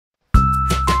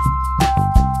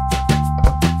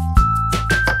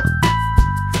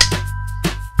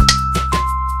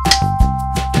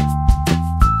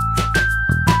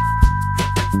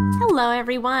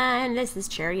everyone, this is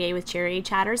Cherriey with Cherriey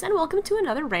Chatters, and welcome to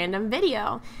another random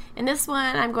video. In this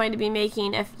one, I'm going to be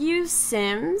making a few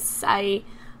Sims. I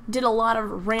did a lot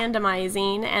of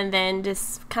randomizing and then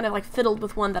just kind of like fiddled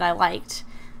with one that I liked.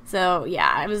 So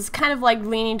yeah, I was kind of like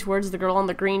leaning towards the girl in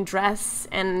the green dress,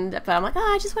 but I'm like,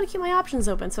 oh, I just want to keep my options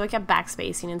open, so I kept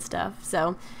backspacing and stuff.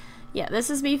 So yeah, this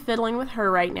is me fiddling with her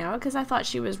right now because I thought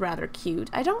she was rather cute.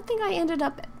 I don't think I ended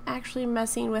up actually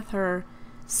messing with her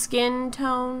skin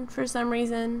tone for some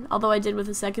reason, although I did with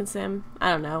the second sim. I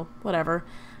don't know, whatever.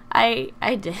 I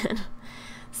did.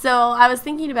 So I was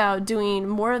thinking about doing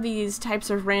more of these types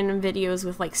of random videos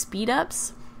with like speed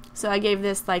ups. So I gave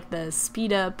this like the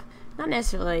speed up, not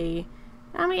necessarily,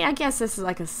 I mean, I guess this is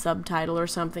like a subtitle or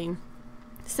something.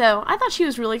 So I thought she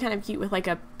was really kind of cute with like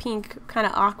a pink kind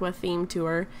of aqua theme to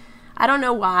her. I don't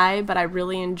know why, but I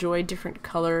really enjoyed different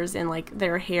colors in like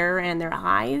their hair and their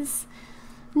eyes.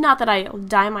 Not that I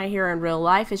dye my hair in real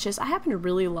life, it's just I happen to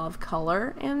really love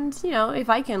color, and you know, if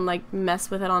I can like mess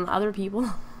with it on other people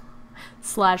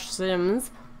slash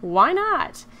Sims, why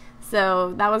not?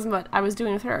 So that was what I was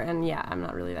doing with her, and yeah, I'm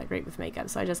not really that great with makeup,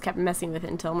 so I just kept messing with it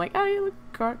until I'm like, oh, you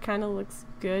look, kind of looks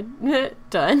good.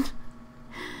 Done.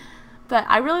 But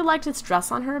I really liked its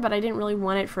dress on her, but I didn't really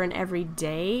want it for an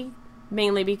everyday,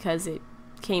 mainly because it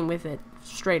came with it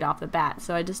straight off the bat,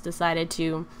 so I just decided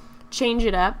to change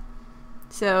it up.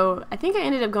 So I think I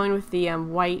ended up going with the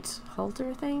white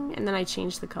halter thing, and then I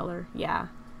changed the color, yeah,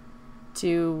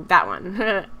 to that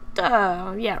one.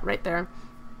 Duh, yeah, right there.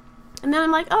 And then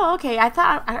I'm like, oh, okay, I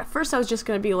thought, at first I was just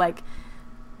going to be like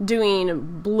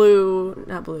doing blue,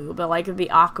 not blue, but like the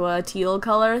aqua teal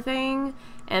color thing,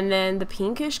 and then the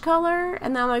pinkish color,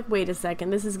 and then I'm like, wait a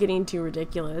second, this is getting too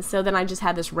ridiculous. So then I just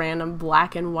had this random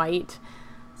black and white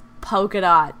polka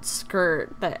dot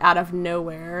skirt that out of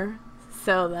nowhere.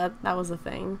 So that was a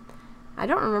thing. I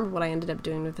don't remember what I ended up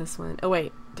doing with this one. Oh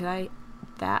wait, did I?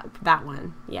 That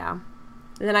one, yeah.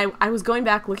 And then I was going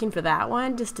back looking for that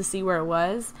one just to see where it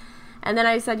was. And then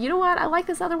I said, you know what, I like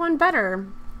this other one better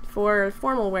for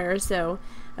formal wear, so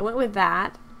I went with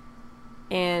that.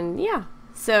 And yeah,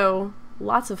 so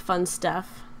lots of fun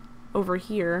stuff over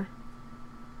here.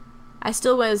 I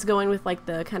still was going with like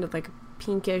the kind of like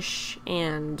pinkish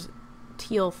and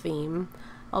teal theme.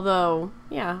 Although,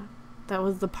 yeah, that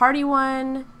was the party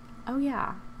one. Oh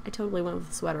yeah, I totally went with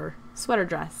the sweater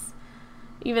dress.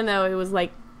 Even though it was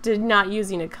like, not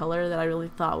using a color that I really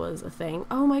thought was a thing.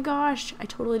 Oh my gosh, I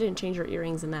totally didn't change her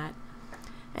earrings in that.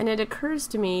 And it occurs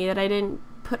to me that I didn't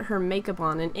put her makeup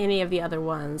on in any of the other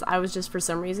ones. I was just, for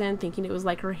some reason, thinking it was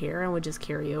like her hair and would just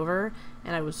carry over,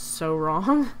 and I was so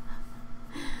wrong.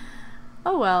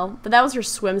 Oh well, but that was her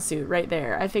swimsuit right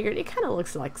there. I figured it kind of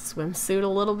looks like swimsuit a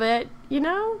little bit, you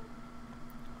know?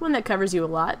 One that covers you a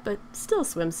lot, but still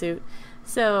swimsuit.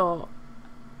 So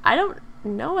I don't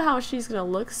know how she's gonna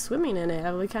look swimming in it.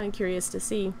 I'm really kind of curious to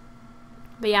see.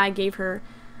 But yeah, I gave her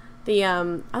the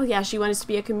oh yeah, she wanted to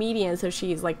be a comedian, so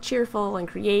she's like cheerful and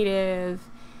creative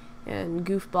and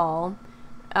goofball.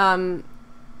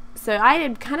 So I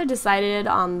had kind of decided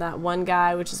on that one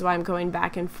guy, which is why I'm going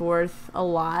back and forth a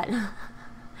lot.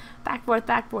 Back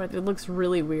forth. It looks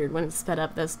really weird when it's sped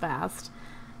up this fast.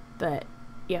 But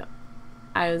yeah,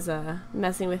 I was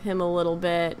messing with him a little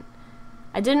bit.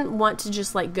 I didn't want to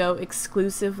just like go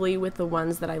exclusively with the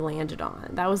ones that I landed on.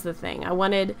 That was the thing. I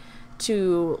wanted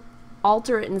to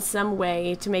alter it in some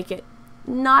way to make it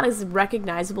not as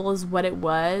recognizable as what it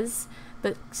was,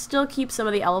 but still keep some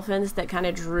of the elements that kind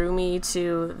of drew me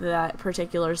to that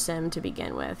particular sim to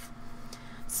begin with.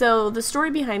 So the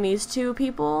story behind these two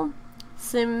people,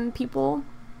 sim people,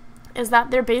 is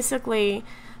that they're basically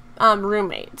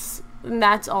roommates. And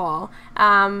that's all.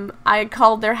 I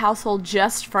called their household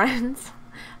just friends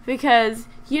because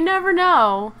you never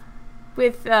know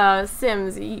with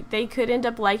Sims. They could end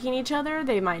up liking each other.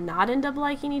 They might not end up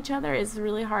liking each other. It's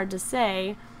really hard to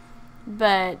say.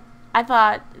 But I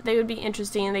thought they would be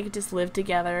interesting and they could just live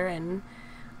together, and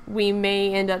we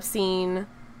may end up seeing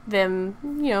them,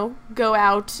 you know, go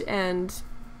out and,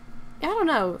 I don't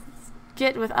know,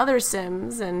 get with other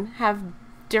Sims and have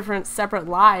different separate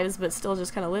lives but still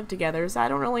just kind of live together. So I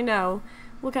don't really know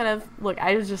what kind of look.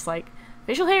 I was just like,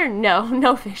 facial hair?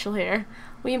 No facial hair.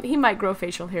 He might grow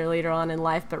facial hair later on in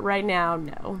life, but right now,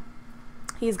 no.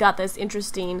 He's got this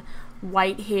interesting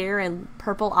white hair and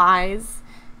purple eyes,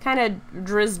 kind of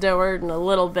drizzed-dowered a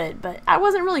little bit, but I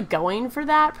wasn't really going for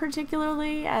that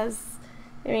particularly, as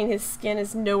I mean, his skin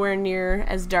is nowhere near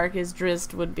as dark as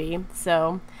drizzed would be,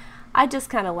 so I just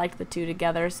kind of liked the two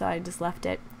together, so I just left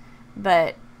it.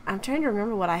 But I'm trying to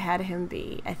remember what I had him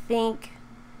be. I think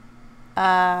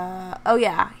Oh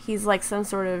yeah, he's like some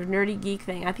sort of nerdy geek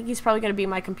thing. I think he's probably going to be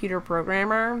my computer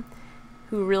programmer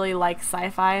who really likes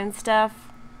sci-fi and stuff.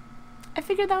 I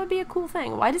figured that would be a cool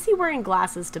thing. Why is he wearing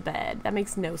glasses to bed? That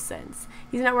makes no sense.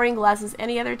 He's not wearing glasses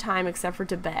any other time except for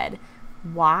to bed.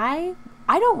 Why?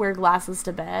 I don't wear glasses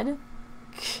to bed.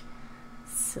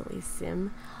 Silly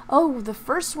sim. Oh, the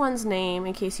first one's name,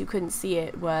 in case you couldn't see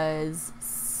it, was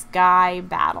Sky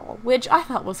Battle, which I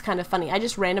thought was kind of funny. I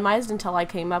just randomized until I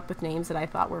came up with names that I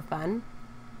thought were fun.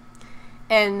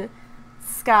 And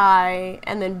Sky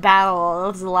and then Battle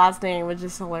was the last name, which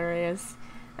is hilarious.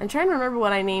 I'm trying to remember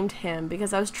what I named him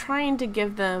because I was trying to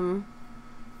give them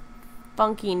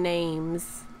funky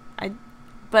names.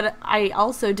 But I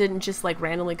also didn't just like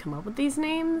randomly come up with these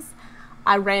names.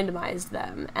 I randomized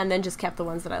them and then just kept the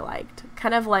ones that I liked.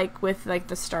 Kind of like with like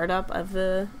the startup of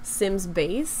the Sims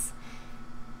base.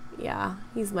 Yeah,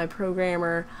 he's my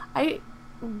programmer.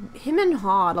 Him and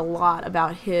hawed a lot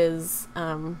about his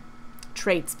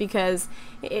traits because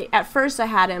at first I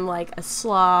had him like a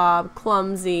slob,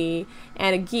 clumsy,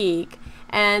 and a geek.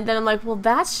 And then I'm like, well,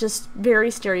 that's just very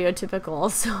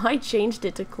stereotypical. So I changed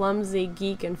it to clumsy,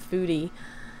 geek, and foodie.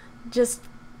 Just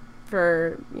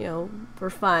for, you know, for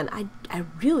fun. I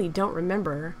really don't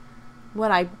remember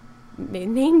what I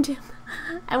named him.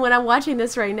 And when I'm watching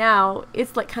this right now,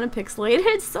 it's like kind of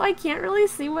pixelated, so I can't really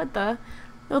see what the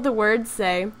words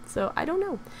say. So I don't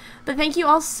know. But thank you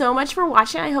all so much for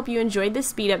watching. I hope you enjoyed this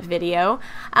speed up video.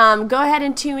 Go ahead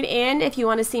and tune in if you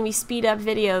want to see me speed up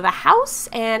video the house,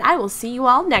 and I will see you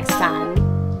all next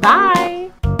time. Bye!